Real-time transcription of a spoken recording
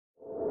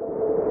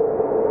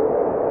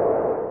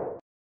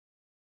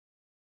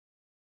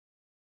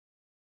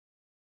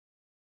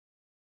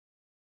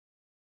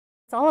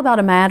It's all about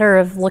a matter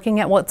of looking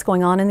at what's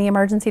going on in the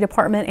emergency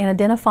department and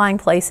identifying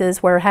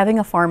places where having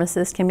a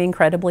pharmacist can be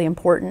incredibly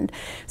important.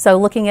 So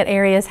looking at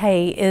areas,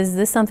 hey, is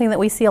this something that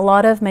we see a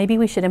lot of? Maybe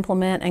we should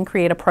implement and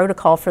create a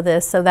protocol for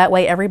this so that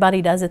way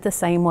everybody does it the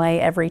same way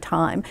every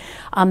time.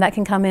 That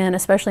can come in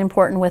especially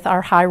important with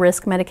our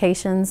high-risk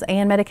medications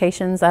and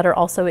medications that are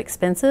also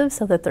expensive,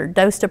 so that they're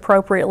dosed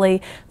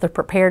appropriately, they're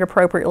prepared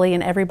appropriately,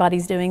 and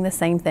everybody's doing the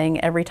same thing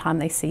every time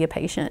they see a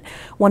patient.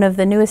 One of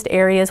the newest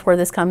areas where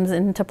this comes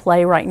into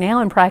play right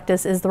now in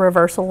practice is the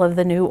reversal of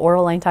the new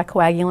oral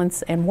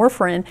anticoagulants and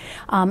warfarin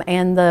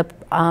and the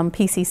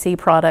PCC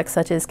products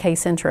such as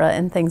Kcentra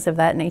and things of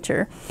that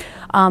nature.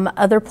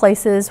 Other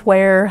places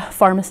where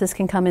pharmacists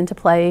can come into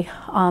play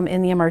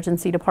in the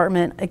emergency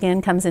department,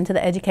 again, comes into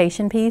the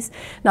education piece.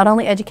 Not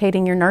only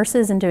educating your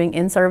nurses and doing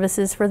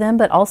in-services for them,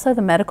 but also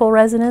the medical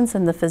residents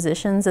and the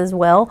physicians as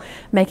well,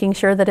 making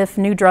sure that if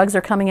new drugs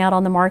are coming out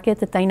on the market,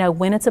 that they know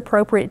when it's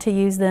appropriate to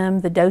use them,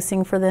 the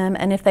dosing for them,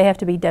 and if they have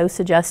to be dose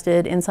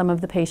adjusted in some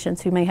of the patients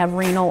who may have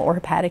renal or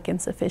hepatic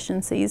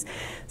insufficiencies.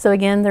 So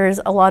again, there's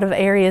a lot of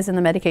areas in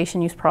the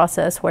medication use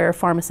process where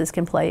pharmacists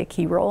can play a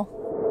key role.